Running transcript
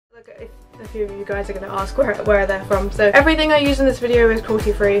If a few of you guys are going to ask where they're from. So everything I use in this video is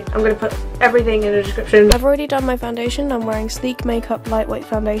cruelty free. I'm going to put everything in the description. I've already done my foundation. I'm wearing Sleek MakeUp Lightweight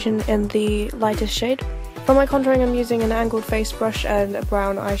Foundation in the lightest shade. For my contouring I'm using an angled face brush and a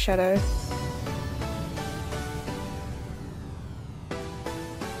brown eyeshadow.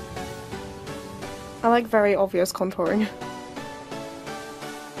 I like very obvious contouring.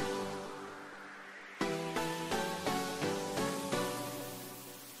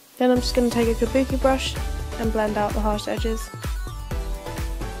 Then I'm just going to take a kabuki brush and blend out the harsh edges.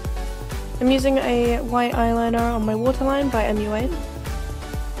 I'm using a white eyeliner on my waterline by MaKeUp.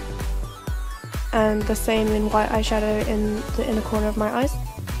 And the same in white eyeshadow in the inner corner of my eyes.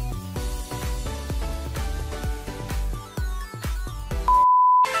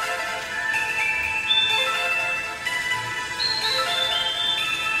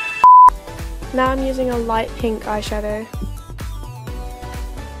 Now I'm using a light pink eyeshadow.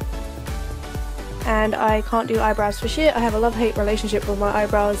 And I can't do eyebrows for shit. I have a love-hate relationship with my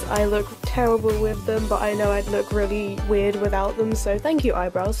eyebrows. I look terrible with them, but I know I'd look really weird without them, so thank you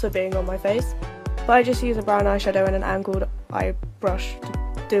eyebrows for being on my face. But I just use a brown eyeshadow and an angled eye brush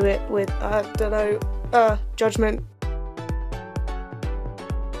to do it with, judgment.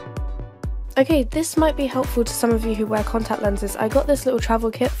 Okay, this might be helpful to some of you who wear contact lenses. I got this little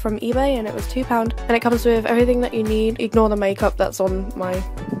travel kit from eBay and it was £2 and it comes with everything that you need. Ignore the makeup that's on my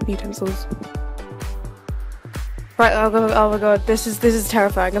utensils. Right, oh my god, this is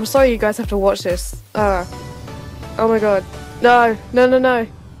terrifying. I'm sorry you guys have to watch this. Oh my god. No.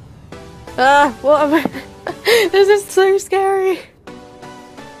 What am I? This is so scary.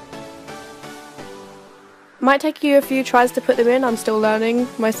 Might take you a few tries to put them in. I'm still learning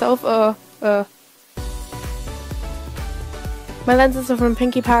myself. My lenses are from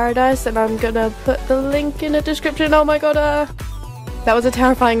Pinky Paradise and I'm gonna put the link in the description. Oh my god, that was a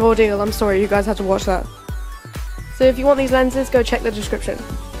terrifying ordeal. I'm sorry you guys had to watch that. So if you want these lenses, go check the description.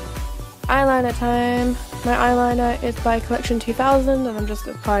 Eyeliner time. My eyeliner is by Collection 2000 and I'm just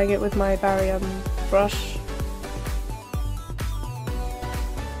applying it with my barium brush.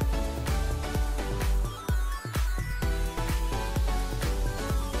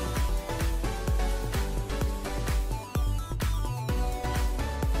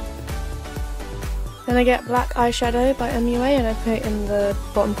 Then I get black eyeshadow by MaKeUp and I put it in the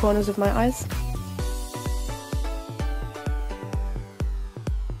bottom corners of my eyes.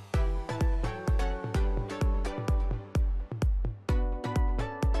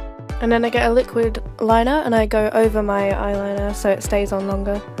 And then I get a liquid liner and I go over my eyeliner so it stays on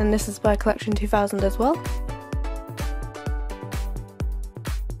longer. And this is by Collection 2000 as well.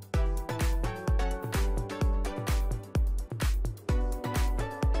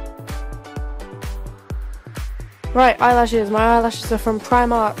 Right, eyelashes. My eyelashes are from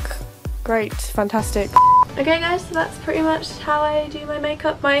Primark. Great, fantastic. Okay guys, so that's pretty much how I do my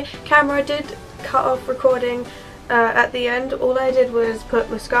makeup. My camera did cut off recording at the end. All I did was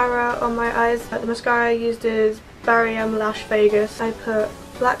put mascara on my eyes. The mascara I used is Barium Lash Vegas. I put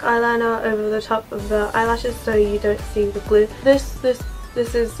black eyeliner over the top of the eyelashes so you don't see the glue. This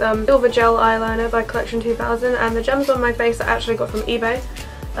is Silver Gel Eyeliner by Collection 2000 and the gems on my face I actually got from eBay.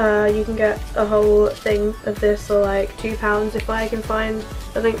 You can get a whole thing of this for like £2. If I can find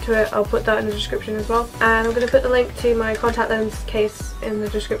a link to it, I'll put that in the description as well. And I'm going to put the link to my contact lens case in the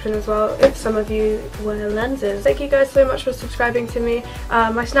description as well if some of you wear lenses. Thank you guys so much for subscribing to me.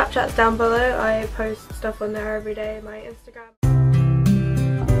 My Snapchat's down below. I post stuff on there every day. My Instagram.